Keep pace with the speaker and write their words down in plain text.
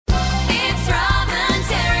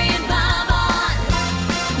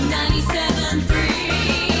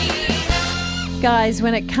Guys,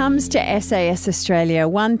 when it comes to SAS Australia,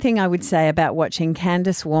 one thing I would say about watching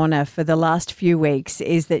Candice Warner for the last few weeks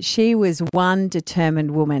is that she was one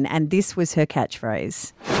determined woman, and this was her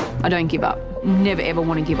catchphrase. I don't give up. Never ever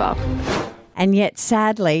want to give up. And yet,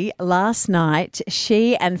 sadly, last night,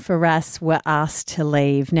 she and Firas were asked to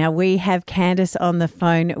leave. Now, we have Candice on the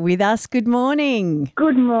phone with us. Good morning.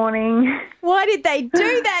 Good morning. Why did they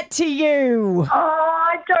do that to you?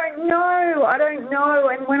 I don't know.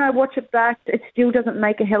 And when I watch it back, it still doesn't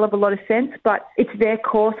make a hell of a lot of sense, but it's their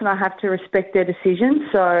course and I have to respect their decision.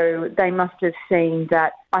 So they must have seen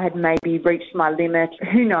that I had maybe reached my limit.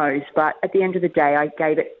 Who knows? But at the end of the day, I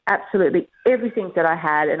gave it absolutely everything that I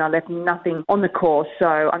had and I left nothing on the course. So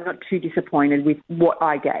I'm not too disappointed with what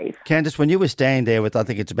I gave. Candice, when you were standing there with, I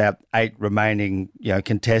think it's about 8 remaining,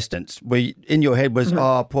 contestants, in your head was,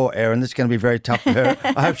 oh, poor Erin, this is going to be very tough for her.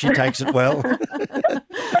 I hope she takes it well.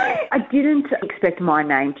 I didn't expect my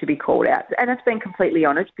name to be called out. And that's being completely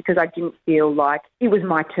honest because I didn't feel like it was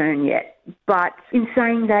my turn yet. But in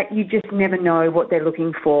saying that, you just never know what they're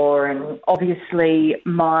looking for. And obviously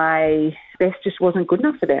my best just wasn't good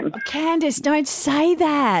enough for them. Candice, don't say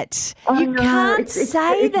that. You can't say it's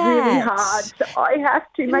that. It's really hard. So I have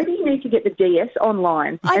to. Maybe you need to get the DS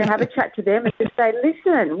online and have a chat to them and just say,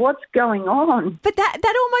 listen, what's going on? But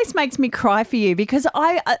that almost makes me cry for you because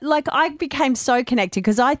I became so connected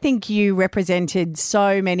because I think you represented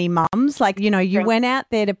so many mums. You went out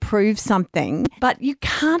there to prove something, but you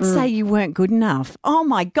can't say you weren't good enough. Oh,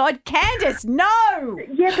 my God, Candice, no!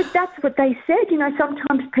 Yeah, but that's what they said.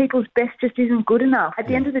 Sometimes people's best just isn't good enough. At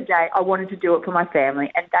the end of the day, I wanted to do it for my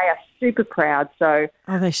family and they are super proud. So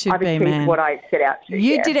they should I've be, achieved man. what I set out to.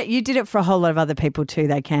 You did it for a whole lot of other people too,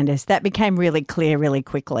 though, Candice. That became really clear really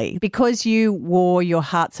quickly. Because you wore your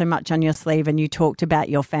heart so much on your sleeve and you talked about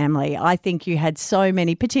your family, I think you had so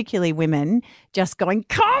many, particularly women, just going,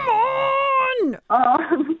 come on!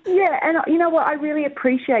 Yeah, and you know what? I really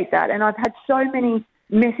appreciate that. And I've had so many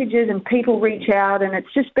messages and people reach out and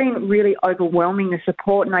it's just been really overwhelming, the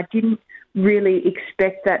support, and I didn't really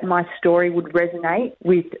expect that my story would resonate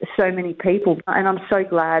with so many people. And I'm so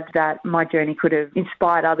glad that my journey could have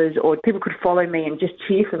inspired others or people could follow me and just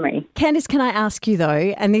cheer for me. Candice, can I ask you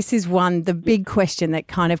though, and this is the big question that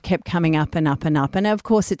kind of kept coming up and up and up, and of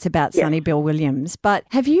course it's about Sonny Bill Williams, but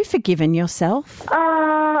have you forgiven yourself?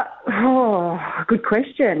 Good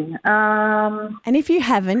question. And if you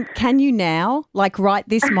haven't, can you now, right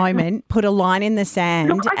this moment, put a line in the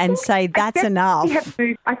sand and say that's enough?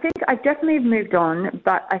 I think I definitely have moved on,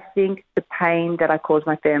 but I think the pain that I caused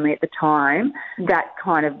my family at the time, that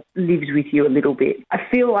kind of lives with you a little bit. I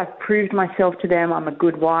feel I've proved myself to them. I'm a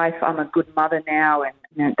good wife. I'm a good mother now,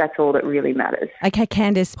 and that's all that really matters. Okay,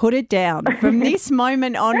 Candice, put it down. From this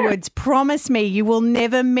moment onwards, promise me you will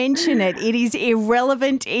never mention it. It is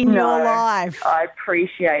irrelevant in your life. I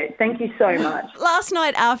appreciate it. Thank you so much. Last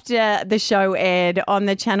night after the show aired on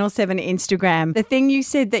the Channel 7 Instagram, the thing you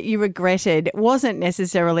said that you regretted wasn't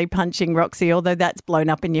necessarily punching Roxy, although that's blown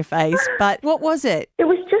up in your face. But what was it? It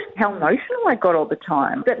was just how emotional I got all the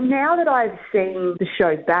time. But now that I've seen the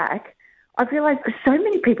show back, I realised so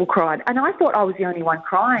many people cried and I thought I was the only one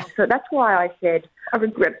crying. So that's why I said I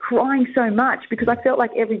regret crying so much because I felt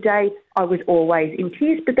like every day I was always in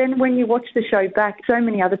tears. But then when you watch the show back, so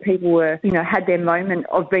many other people were, had their moment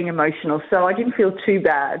of being emotional. So I didn't feel too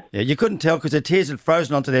bad. Yeah, you couldn't tell because the tears had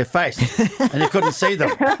frozen onto their face and you couldn't see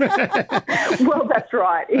them. Well, that's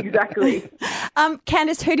right. Exactly.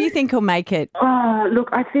 Candice, who do you think will make it? Oh, look,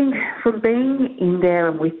 I think from being in there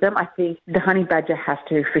and with them, I think the Honey Badger has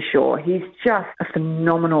to for sure. He's just a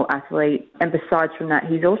phenomenal athlete. And besides from that,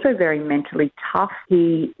 he's also very mentally tough.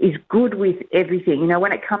 He is good with everything.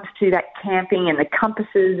 When it comes to that camping and the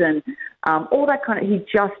compasses and all that kind of, he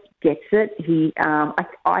just gets it.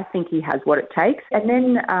 I think he has what it takes. And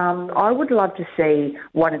then I would love to see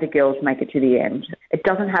one of the girls make it to the end. It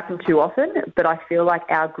doesn't happen too often, but I feel like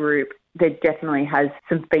our group, there definitely has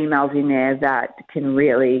some females in there that can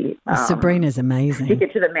really... Sabrina's amazing. Stick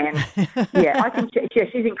it to the men. Yeah, I think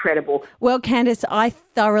she's incredible. Well, Candice, I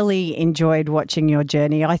thoroughly enjoyed watching your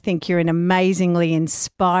journey. I think you're an amazingly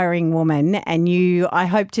inspiring woman and I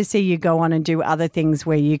hope to see you go on and do other things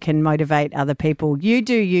where you can motivate other people. You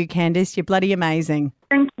do you, Candice. You're bloody amazing.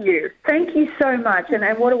 Thank you. Thank you so much. And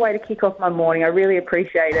what a way to kick off my morning. I really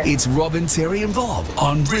appreciate it. It's Robin, Terry and Bob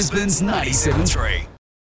on Brisbane's 97.3.